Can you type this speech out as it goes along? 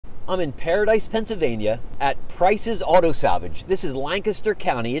I'm in Paradise, Pennsylvania at Price's Auto Salvage. This is Lancaster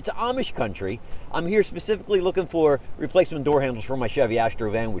County. It's Amish country. I'm here specifically looking for replacement door handles for my Chevy Astro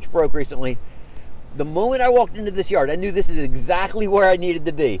van, which broke recently. The moment I walked into this yard, I knew this is exactly where I needed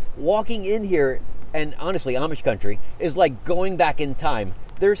to be. Walking in here, and honestly, Amish country, is like going back in time.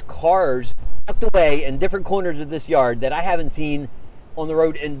 There's cars tucked away in different corners of this yard that I haven't seen on the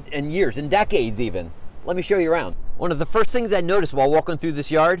road in years, in decades even. Let me show you around. One of the first things I noticed while walking through this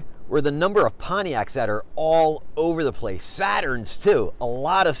yard were the number of Pontiacs that are all over the place. Saturns too, a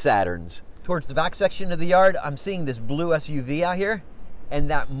lot of Saturns. Towards the back section of the yard, I'm seeing this blue SUV out here, and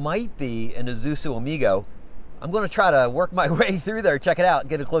that might be an Isuzu Amigo. I'm gonna try to work my way through there, check it out,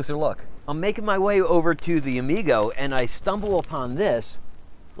 get a closer look. I'm making my way over to the Amigo and I stumble upon this.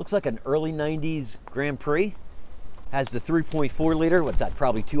 Looks like an early 90s Grand Prix. Has the 3.4 liter, what's that,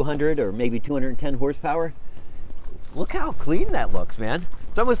 probably 200 or maybe 210 horsepower. Look how clean that looks, man.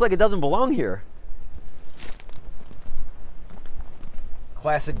 It's almost like it doesn't belong here.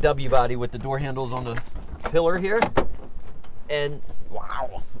 Classic W body with the door handles on the pillar here. And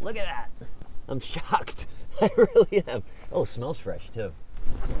wow, look at that. I'm shocked. I really am. Oh, it smells fresh too.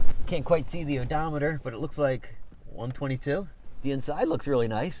 Can't quite see the odometer, but it looks like 122. The inside looks really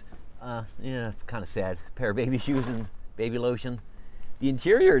nice. Yeah, it's kind of sad. A pair of baby shoes and baby lotion. The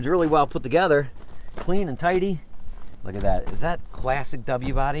interior is really well put together. Clean and tidy. Look at that. Is that classic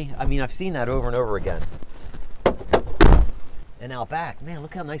W body? I mean, I've seen that over and over again. And out back, man,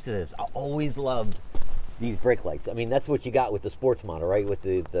 look how nice it is. I always loved these brake lights. I mean, that's what you got with the sports model, right? With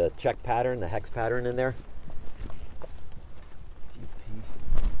the check pattern, the hex pattern in there.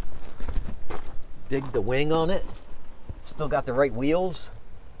 Dig the wing on it. Still got the right wheels.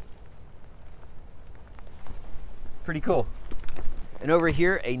 Pretty cool. And over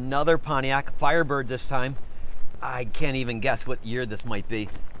here, another Pontiac, Firebird this time. I can't even guess what year this might be.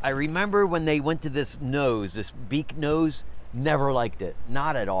 I remember when they went to this nose, this beak nose, never liked it,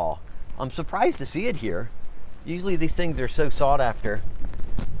 not at all. I'm surprised to see it here. Usually these things are so sought after,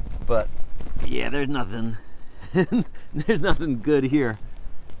 but yeah, there's nothing, there's nothing good here.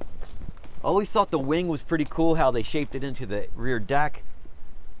 Always thought the wing was pretty cool, how they shaped it into the rear deck.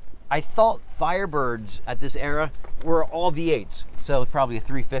 I thought Firebirds at this era were all V8s, so it's probably a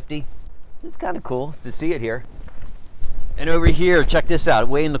 350. It's kind of cool to see it here. And over here, check this out,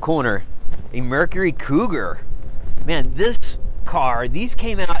 way in the corner, a Mercury Cougar. Man, this car, these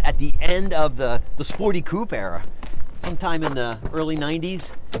came out at the end of the Sporty Coupe era, sometime in the early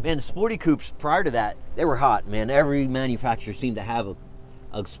 90s. Man, the Sporty Coupes prior to that, they were hot, man. Every manufacturer seemed to have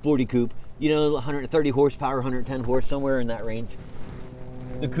a Sporty Coupe. You know, 130 horsepower, 110 horse, somewhere in that range.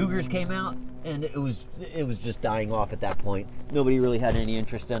 The Cougars came out, and it was just dying off at that point. Nobody really had any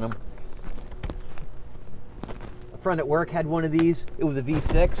interest in them. A friend at work had one of these. It was a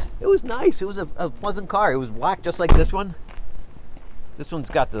V6. It was nice. It was a pleasant car. It was black, just like this one. This one's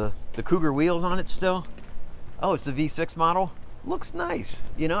got the Cougar wheels on it still. Oh, it's the V6 model. Looks nice.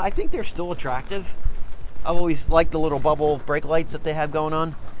 You know, I think they're still attractive. I've always liked the little bubble brake lights that they have going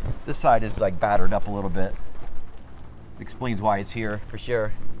on. This side is like battered up a little bit. Explains why it's here for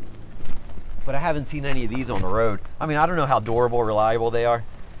sure. But I haven't seen any of these on the road. I mean, I don't know how durable, reliable they are,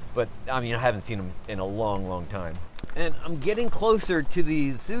 but I mean, I haven't seen them in a long, long time. And I'm getting closer to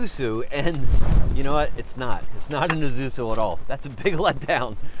the Isuzu, and you know what? It's not an Isuzu at all. That's a big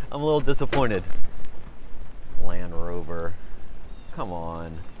letdown. I'm a little disappointed. Land Rover. Come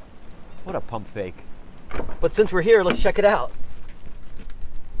on. What a pump fake. But since we're here, let's check it out.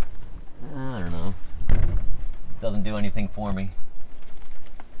 I don't know. Doesn't do anything for me.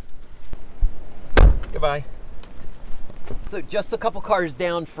 Goodbye. So just a couple cars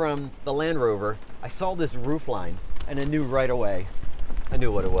down from the Land Rover, I saw this roof line and I knew right away. I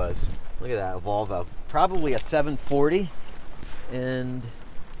knew what it was. Look at that, a Volvo. Probably a 740. And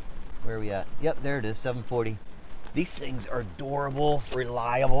where are we at? Yep, there it is, 740. These things are durable,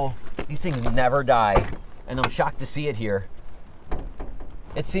 reliable. These things never die. And I'm shocked to see it here.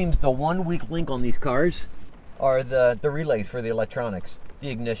 It seems the one weak link on these cars are the relays for the electronics. The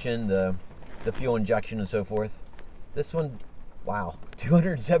ignition, the fuel injection and so forth. This one, wow,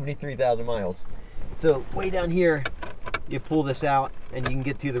 273,000 miles. So way down here, you pull this out and you can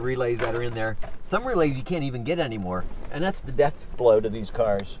get to the relays that are in there. Some relays you can't even get anymore. And that's the death blow to these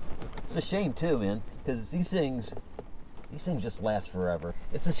cars. It's a shame too, man, because these things just last forever.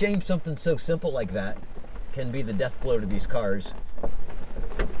 It's a shame something so simple like that can be the death blow to these cars.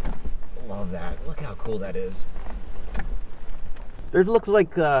 Love that. Look how cool that is. There looks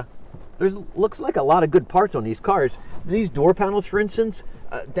like a lot of good parts on these cars. These door panels, for instance,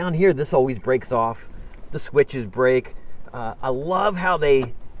 down here, this always breaks off. The switches break. I love how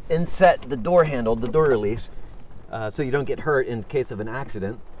they inset the door handle, the door release, so you don't get hurt in case of an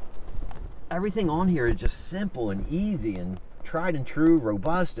accident. Everything on here is just simple and easy and tried and true,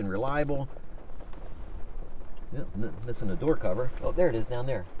 robust and reliable. Yep, missing the door cover. Oh, there it is down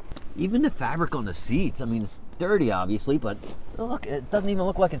there. Even the fabric on the seats, I mean, it's dirty obviously, but look, it doesn't even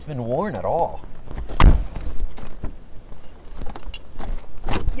look like it's been worn at all.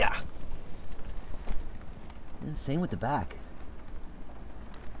 Yeah. And same with the back.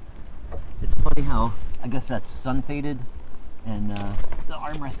 It's funny how, I guess that's sun faded, and the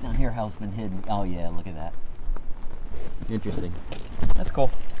armrest down here, how it's been hidden. Oh yeah, look at that. Interesting. That's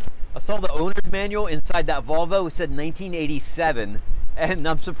cool. I saw the owner's manual inside that Volvo. It said 1987, and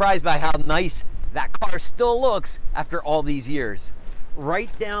I'm surprised by how nice that car still looks after all these years. Right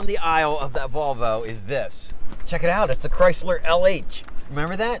down the aisle of that Volvo is this. Check it out, it's the Chrysler LH.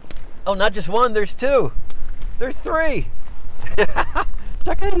 Remember that? Oh, not just one, there's two. There's three.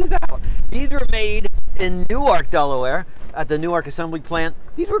 Check these out. These were made in Newark, Delaware, at the Newark assembly plant.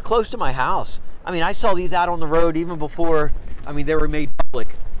 These were close to my house. I mean, I saw these out on the road even before, I mean, they were made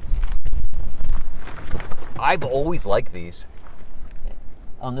public. I've always liked these.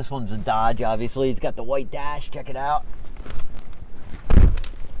 This one's a Dodge, obviously. It's got the white dash, check it out.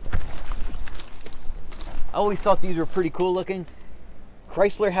 I always thought these were pretty cool looking.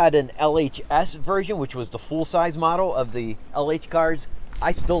 Chrysler had an LHS version, which was the full-size model of the LH cars.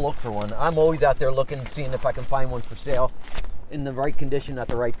 I still look for one. I'm always out there looking, seeing if I can find one for sale in the right condition at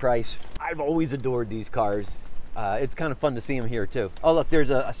the right price. I've always adored these cars. It's kind of fun to see them here too. Oh look,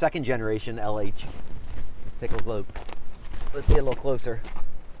 there's a second generation LH. Let's take a look. Let's get a little closer.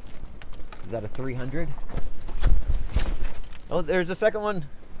 Is that a 300? Oh, there's a second one.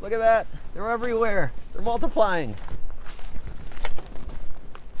 Look at that. They're everywhere. They're multiplying.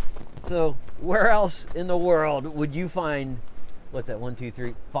 So where else in the world would you find, what's that, 1, 2,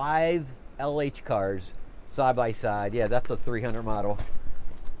 3, 5 LH cars side by side? Yeah, that's a 300 model.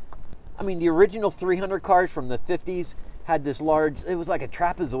 I mean, the original 300 cars from the 50s had this large, it was like a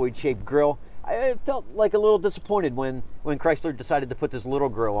trapezoid shaped grille. I felt like a little disappointed when Chrysler decided to put this little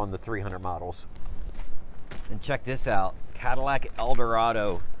grille on the 300 models. And check this out, Cadillac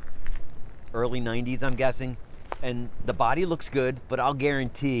Eldorado, early 90s I'm guessing. And the body looks good, but I'll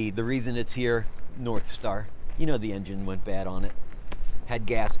guarantee the reason it's here, North Star. You know the engine went bad on it. Had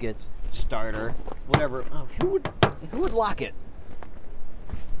gaskets, starter, whatever. Oh, who would lock it?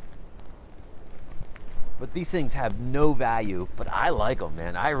 But these things have no value, but I like them,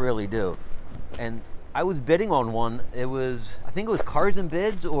 man. I really do. And I was bidding on one. It was, I think it was Cars and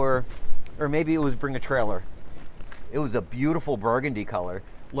Bids, or maybe it was Bring a Trailer. It was a beautiful burgundy color.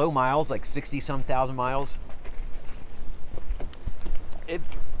 Low miles, like 60-some thousand miles.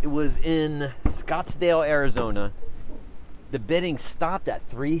 It was in Scottsdale, Arizona. The bidding stopped at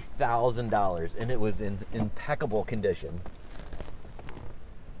 $3,000, and it was in impeccable condition.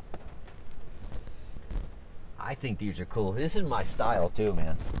 I think these are cool. This is my style too,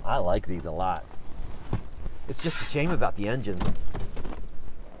 man. I like these a lot. It's just a shame about the engine.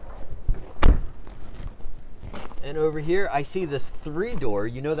 And over here, I see this 3-door.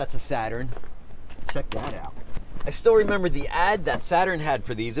 You know that's a Saturn. Check that out. I still remember the ad that Saturn had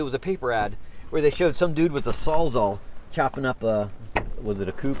for these. It was a paper ad where they showed some dude with a Sawzall chopping up was it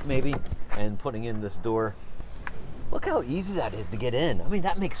a coupe maybe, and putting in this door. Look how easy that is to get in. I mean,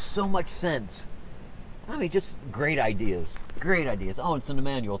 that makes so much sense. I mean, just great ideas. Great ideas. Oh, it's in the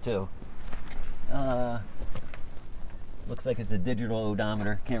manual too. Looks like it's a digital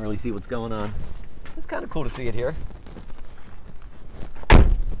odometer. Can't really see what's going on. It's kind of cool to see it here.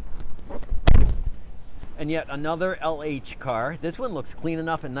 And yet another LH car. This one looks clean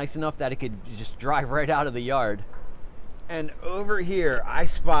enough and nice enough that it could just drive right out of the yard. And over here, I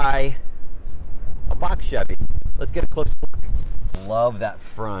spy a box Chevy. Let's get a close look. Love that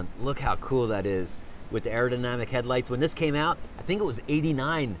front. Look how cool that is with the aerodynamic headlights. When this came out, I think it was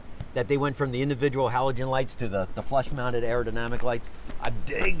 '89 that they went from the individual halogen lights to the flush mounted aerodynamic lights. I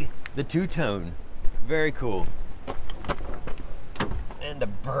dig the two-tone. Very cool. And the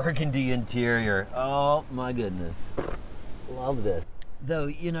burgundy interior. Oh my goodness. Love this. Though,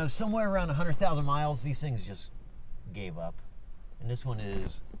 you know, somewhere around 100,000 miles, these things just gave up. And this one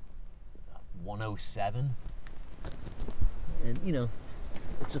is 107. And, you know,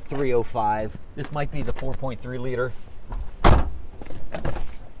 it's a 305. This might be the 4.3 liter.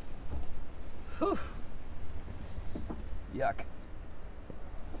 Whew. Yuck.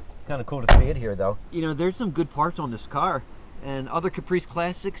 Kind of cool to see it here, though. You know, there's some good parts on this car. And other Caprice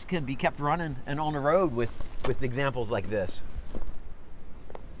Classics can be kept running and on the road with examples like this.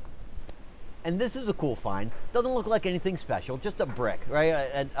 And this is a cool find. Doesn't look like anything special, just a brick,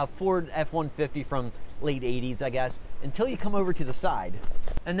 right? A Ford F-150 from late 80s, I guess, until you come over to the side.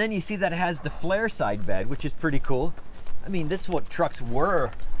 And then you see that it has the flare side bed, which is pretty cool. I mean, this is what trucks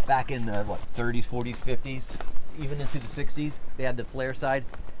were back in the, what, 30s, 40s, 50s, even into the 60s. They had the flare side.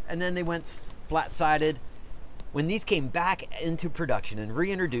 And then they went flat-sided. When these came back into production and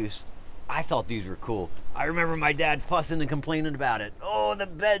reintroduced, I thought these were cool. I remember my dad fussing and complaining about it. Oh, the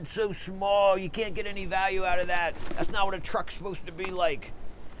bed's so small, you can't get any value out of that. That's not what a truck's supposed to be like.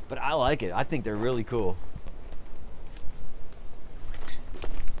 But I like it. I think they're really cool.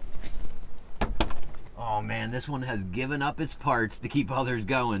 Oh man, this one has given up its parts to keep others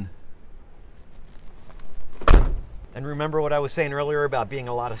going. And remember what I was saying earlier about being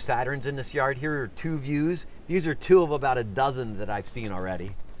a lot of Saturns in this yard? Here are 2 views. These are 2 of about a dozen that I've seen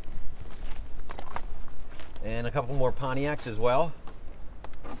already. And a couple more Pontiacs as well.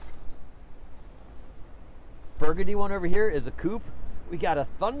 Burgundy one over here is a coupe. We got a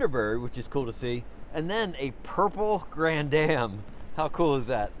Thunderbird, which is cool to see. And then a purple Grand Am. How cool is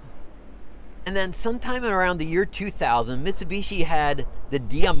that? And then sometime around the year 2000, Mitsubishi had the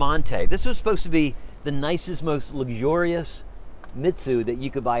Diamante. This was supposed to be the nicest, most luxurious Mitsu that you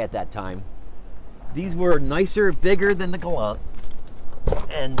could buy at that time. These were nicer, bigger than the Galant.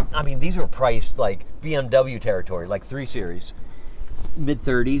 And I mean, these were priced like BMW territory, like 3 Series,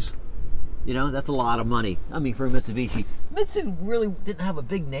 mid-30s. You know, that's a lot of money. I mean, for a Mitsubishi. Mitsu really didn't have a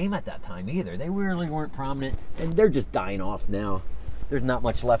big name at that time either. They really weren't prominent, and they're just dying off now. There's not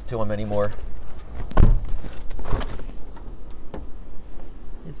much left to them anymore.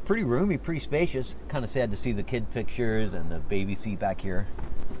 It's pretty roomy, pretty spacious. Kind of sad to see the kid pictures and the baby seat back here.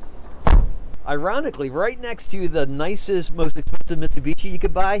 Ironically, right next to the nicest, most expensive Mitsubishi you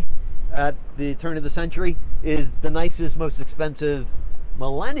could buy at the turn of the century is the nicest, most expensive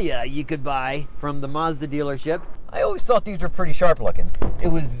Millennia you could buy from the Mazda dealership. I always thought these were pretty sharp looking. It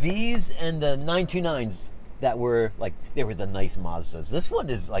was these and the 929s that were like, they were the nice Mazdas. This one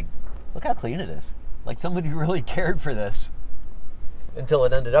is like, look how clean it is. Like somebody really cared for this until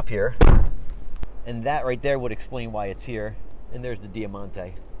it ended up here. And that right there would explain why it's here. And there's the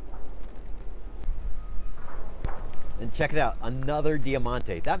Diamante. And check it out, another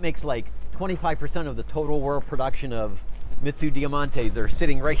Diamante. That makes like 25% of the total world production of Mitsu Diamantes are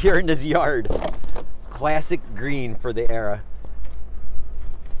sitting right here in this yard. Classic green for the era.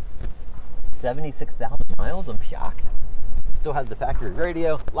 76,000 miles, I'm shocked. Still has the factory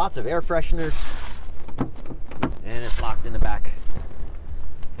radio, lots of air fresheners, and it's locked in the back.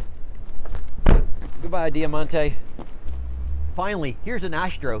 Goodbye, Diamante. Finally, here's an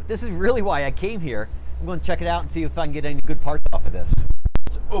Astro. This is really why I came here. I'm going to check it out and see if I can get any good parts off of this.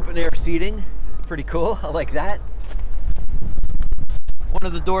 It's open air seating, pretty cool. I like that. One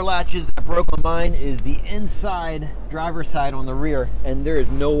of the door latches that broke on mine is the inside driver's side on the rear, and there is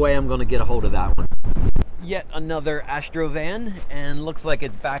no way I'm going to get a hold of that one. Yet another Astro van, and looks like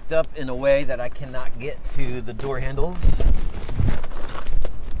it's backed up in a way that I cannot get to the door handles.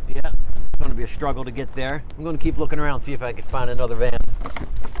 Yeah, it's going to be a struggle to get there. I'm going to keep looking around, see if I can find another van.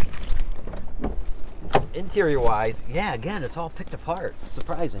 Interior wise, yeah, again, it's all picked apart.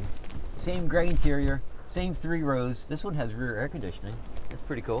 Surprising. Same gray interior, same 3 rows. This one has rear air conditioning. That's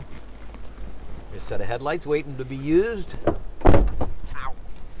pretty cool. There's a set of headlights waiting to be used. Ow.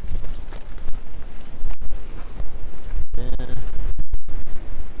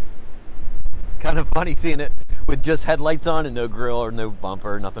 Kind of funny seeing it with just headlights on and no grill or no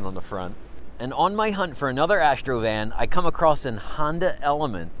bumper, nothing on the front. And on my hunt for another Astro van, I come across an Honda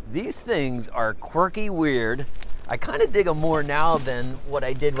Element. These things are quirky, weird. I kind of dig them more now than what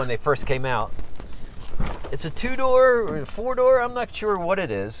I did when they first came out. It's a 2-door or a 4-door, I'm not sure what it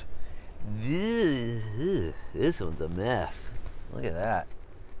is. This one's a mess. Look at that.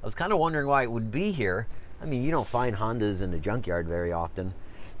 I was kind of wondering why it would be here. I mean, you don't find Hondas in the junkyard very often.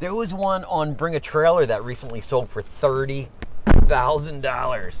 There was one on Bring a Trailer that recently sold for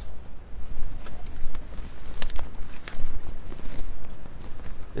 $30,000.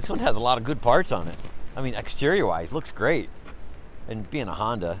 This one has a lot of good parts on it. I mean, exterior wise, looks great. And being a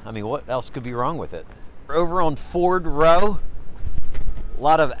Honda, I mean, what else could be wrong with it? Over on Ford Row, a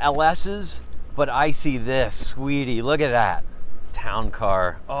lot of LS's, but I see this, sweetie, look at that. Town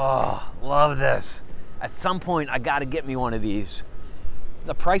car, oh, love this. At some point, I gotta get me one of these.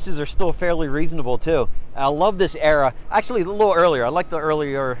 The prices are still fairly reasonable too. I love this era. Actually, a little earlier, I like the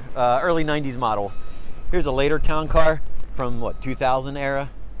earlier, early 90s model. Here's a later town car from what, 2000 era.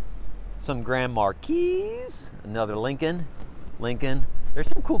 Some Grand Marquis, another Lincoln. There's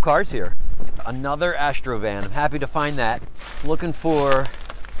some cool cars here. Another Astro van, I'm happy to find that. Looking for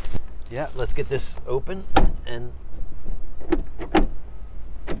Yeah, let's get this open. And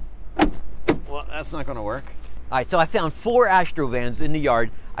well, that's not gonna work. All right, so I found 4 Astro vans in the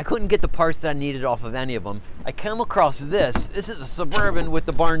yard. I couldn't get the parts that I needed off of any of them. I came across this. This is a Suburban with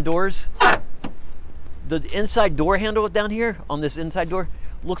the barn doors. The inside door handle down here on this inside door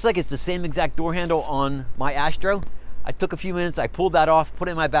looks like it's the same exact door handle on my Astro. I took a few minutes, I pulled that off, put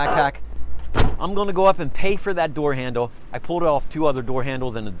it in my backpack. I'm gonna go up and pay for that door handle. I pulled off 2 other door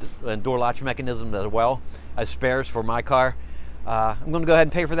handles and a door latch mechanism as well as spares for my car. I'm gonna go ahead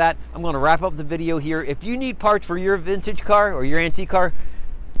and pay for that. I'm gonna wrap up the video here. If you need parts for your vintage car or your antique car,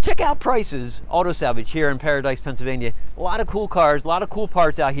 check out Price's Auto Salvage here in Paradise, Pennsylvania. A lot of cool cars, a lot of cool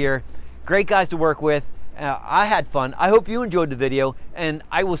parts out here. Great guys to work with. I had fun. I hope you enjoyed the video, and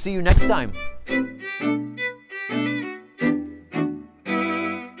I will see you next time.